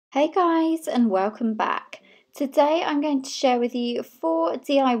Hey guys, and welcome back. Today I'm going to share with you 4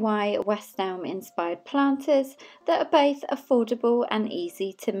 DIY West Elm inspired planters that are both affordable and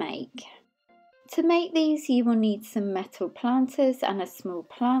easy to make. To make these you will need some metal planters and a small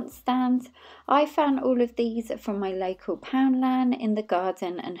plant stand. I found all of these from my local Poundland in the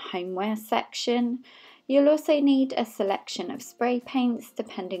garden and homeware section. You'll also need a selection of spray paints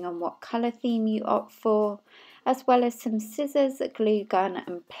depending on what colour theme you opt for, as well as some scissors, glue gun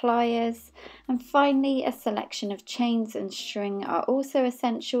and pliers, and finally a selection of chains and string are also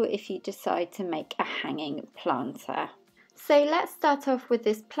essential if you decide to make a hanging planter. So let's start off with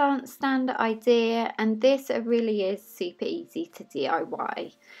this plant stand idea, and this really is super easy to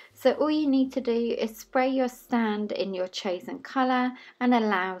DIY. So all you need to do is spray your stand in your chosen colour and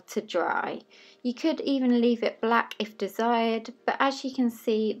allow to dry. You could even leave it black if desired, but as you can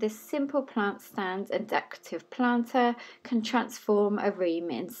see, this simple plant stand and decorative planter can transform a room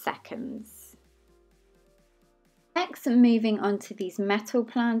in seconds. Next, moving on to these metal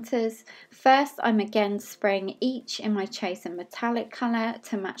planters. First, I'm again spraying each in my chosen metallic colour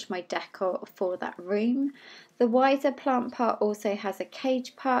to match my decor for that room. The wider plant part also has a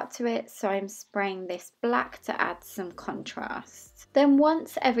cage part to it, so I'm spraying this black to add some contrast. Then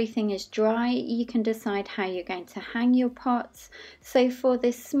once everything is dry, you can decide how you're going to hang your pots. So for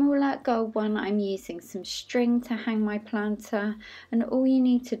this smaller gold one, I'm using some string to hang my planter, and all you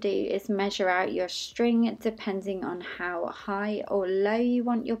need to do is measure out your string depending on how high or low you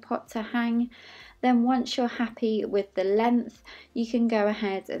want your pot to hang. Then once you're happy with the length, you can go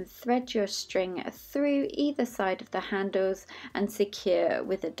ahead and thread your string through either side of the handles and secure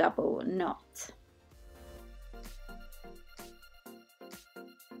with a double knot.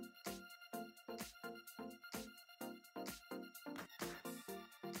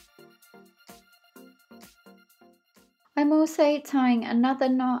 I'm also tying another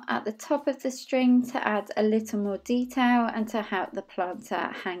knot at the top of the string to add a little more detail and to help the planter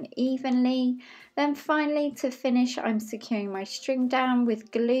hang evenly. Then finally, to finish, I'm securing my string down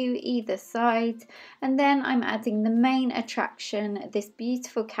with glue either side, and then I'm adding the main attraction, this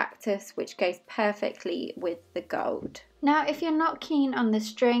beautiful cactus, which goes perfectly with the gold. Now, if you're not keen on the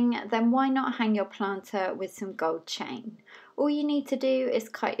string, then why not hang your planter with some gold chain? All you need to do is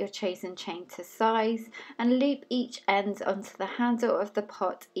cut your chosen chain to size and loop each end onto the handle of the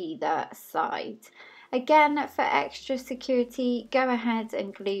pot either side. Again, for extra security, go ahead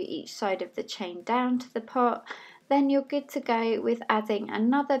and glue each side of the chain down to the pot. Then you're good to go with adding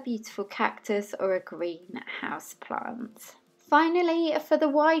another beautiful cactus or a green house plant. Finally, for the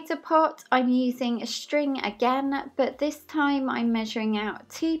wider pot, I'm using a string again, but this time I'm measuring out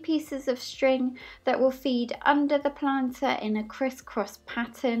 2 pieces of string that will feed under the planter in a crisscross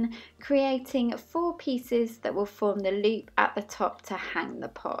pattern, creating 4 pieces that will form the loop at the top to hang the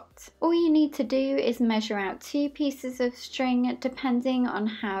pot. All you need to do is measure out 2 pieces of string depending on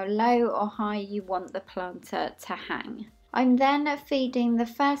how low or high you want the planter to hang. I'm then feeding the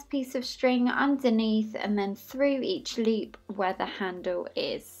first piece of string underneath and then through each loop where the handle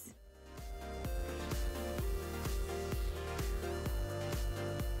is.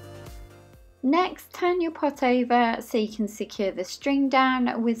 Next, turn your pot over so you can secure the string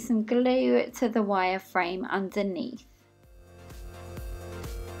down with some glue to the wire frame underneath.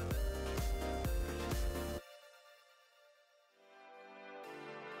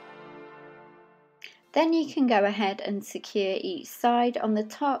 Then you can go ahead and secure each side on the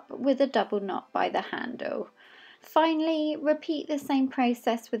top with a double knot by the handle. Finally, repeat the same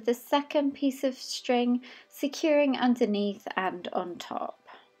process with the second piece of string, securing underneath and on top.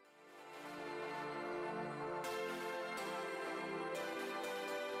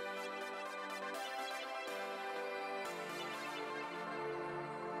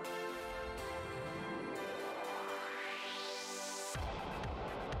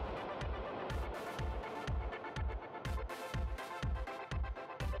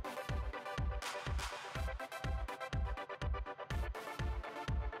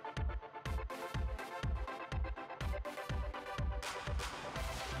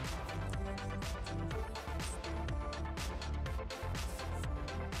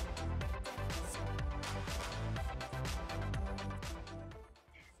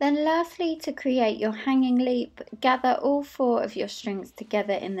 Then lastly, to create your hanging loop, gather all 4 of your strings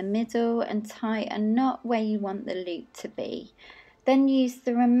together in the middle and tie a knot where you want the loop to be. Then use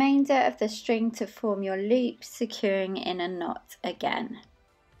the remainder of the string to form your loop, securing in a knot again.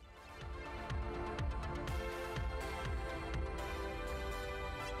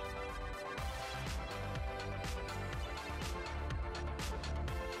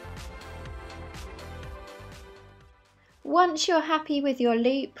 Once you're happy with your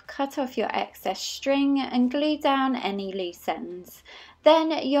loop, cut off your excess string and glue down any loose ends.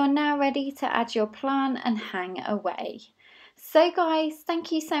 Then you're now ready to add your plant and hang away. So guys,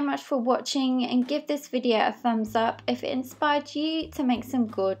 thank you so much for watching, and give this video a thumbs up if it inspired you to make some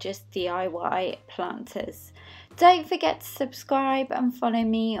gorgeous DIY planters. Don't forget to subscribe and follow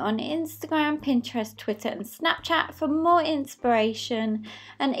me on Instagram, Pinterest, Twitter and Snapchat for more inspiration.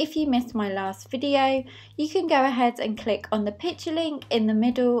 And if you missed my last video, you can go ahead and click on the picture link in the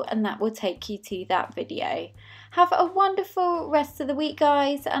middle and that will take you to that video. Have a wonderful rest of the week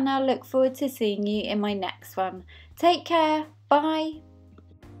guys, and I'll look forward to seeing you in my next one. Take care, bye.